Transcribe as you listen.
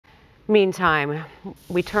Meantime,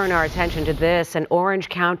 we turn our attention to this. An Orange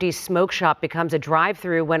County smoke shop becomes a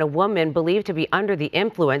drive-through when a woman believed to be under the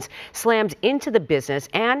influence slammed into the business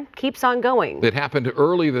and keeps on going. It happened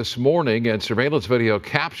early this morning, and surveillance video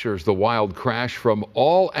captures the wild crash from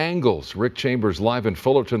all angles. Rick Chambers live in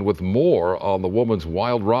Fullerton with more on the woman's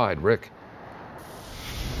wild ride. Rick.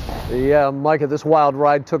 Yeah, Micah, this wild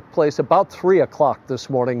ride took place about 3 o'clock this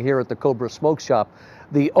morning here at the Cobra Smoke Shop.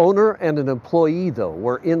 The owner and an employee, though,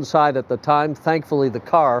 were inside at the time. Thankfully, the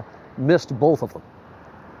car missed both of them.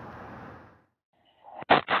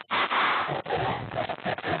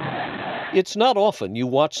 It's not often you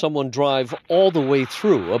watch someone drive all the way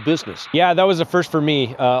through a business. Yeah, that was a first for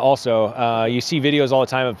me also. You see videos all the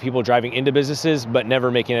time of people driving into businesses, but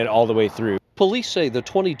never making it all the way through. Police say the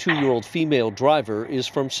 22-year-old female driver is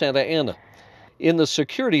from Santa Ana. In the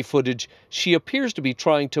security footage, she appears to be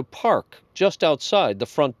trying to park just outside the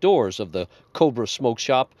front doors of the Cobra Smoke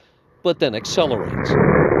Shop, but then accelerates.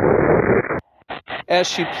 As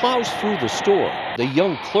she plows through the store, the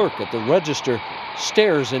young clerk at the register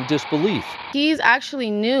stares in disbelief. He's actually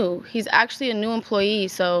new. He's actually a new employee,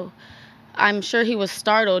 so I'm sure he was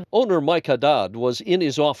startled. Owner Mike Haddad was in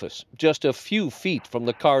his office, just a few feet from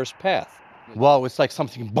the car's path. Wow, it's like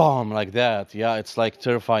something bomb like that. Yeah, it's like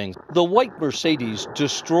terrifying. The white Mercedes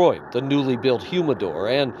destroyed the newly built humidor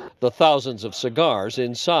and the thousands of cigars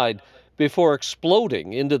inside before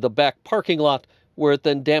exploding into the back parking lot, where it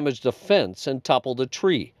then damaged a fence and toppled a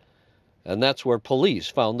tree. And that's where police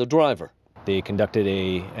found the driver. They conducted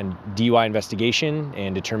a DUI investigation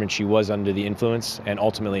and determined she was under the influence and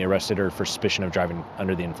ultimately arrested her for suspicion of driving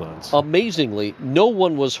under the influence. Amazingly, no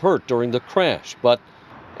one was hurt during the crash, but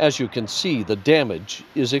as you can see, the damage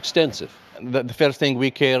is extensive. The first thing we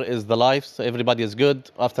care is the lives. Everybody is good.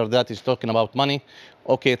 After that, he's talking about money.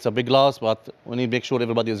 Okay, it's a big loss, but we need to make sure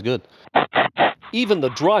everybody is good. Even the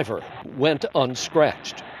driver went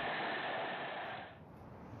unscratched.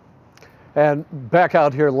 And back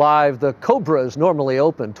out here live, the Cobra is normally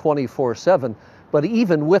open 24/7, but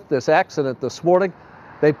even with this accident this morning,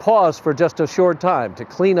 they paused for just a short time to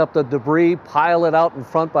clean up the debris, pile it out in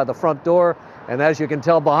front by the front door, and as you can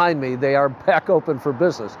tell behind me, they are back open for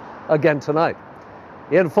business again tonight.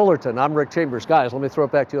 In Fullerton, I'm Rick Chambers. Guys, let me throw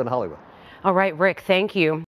it back to you in Hollywood. All right, Rick, thank you.